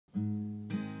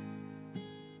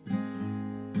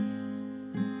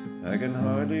I can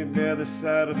hardly bear the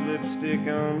sight of lipstick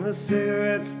on the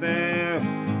cigarettes there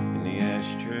in the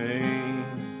ashtray.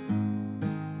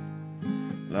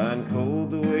 Lying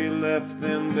cold the way you left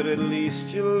them, but at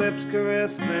least your lips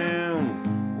caress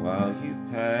them while you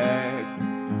pack.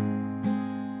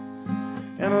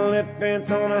 And a lip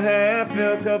print on a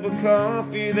half-filled cup of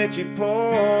coffee that you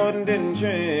poured and didn't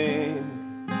drink.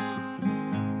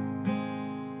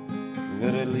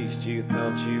 But at least you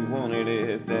thought you wanted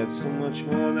it. That's so much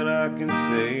more than I can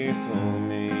say for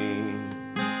me.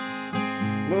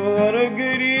 But what a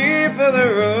good year for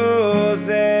the roses.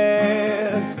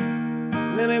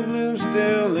 Many blooms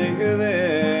still linger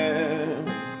there.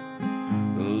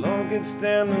 The lawn could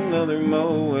stand another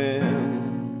mowing.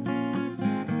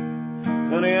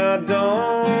 Funny, I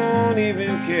don't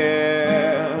even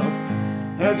care.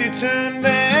 As you turned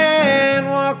and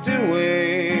walked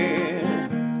away,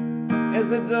 as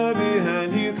the door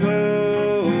behind you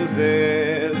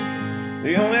closes,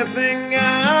 the only thing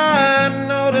I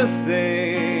know to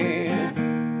say,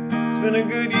 it's been a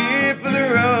good year for the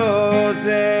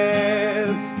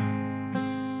roses.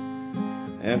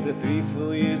 After 3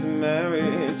 full years of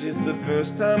marriage, it's the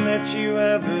first time that you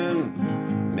haven't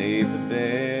made the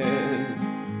bed.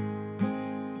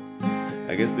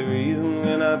 I guess the reason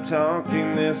we're not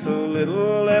talking, there's so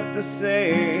little left to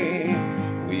say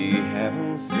we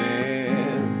haven't said.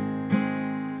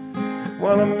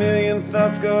 While a million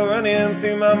thoughts go running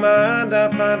through my mind, I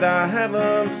find I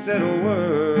haven't said a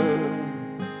word.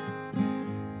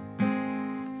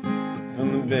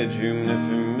 From the bedroom, the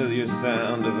familiar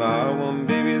sound of our one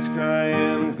baby's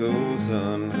crying goes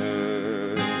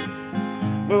unheard.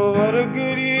 But what a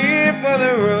good year for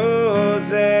the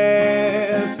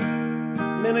roses.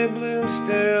 Many blooms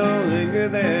still linger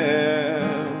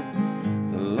there.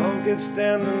 The lawn could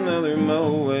stand another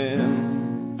mowing.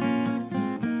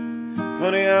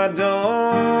 Funny, I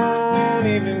don't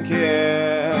even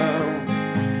care.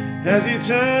 As you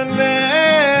turned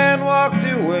and walked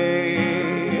away,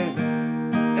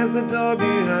 as the door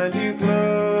behind you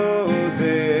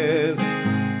closes,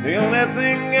 the only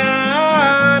thing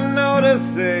I know to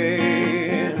say,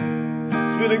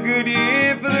 it's been a good year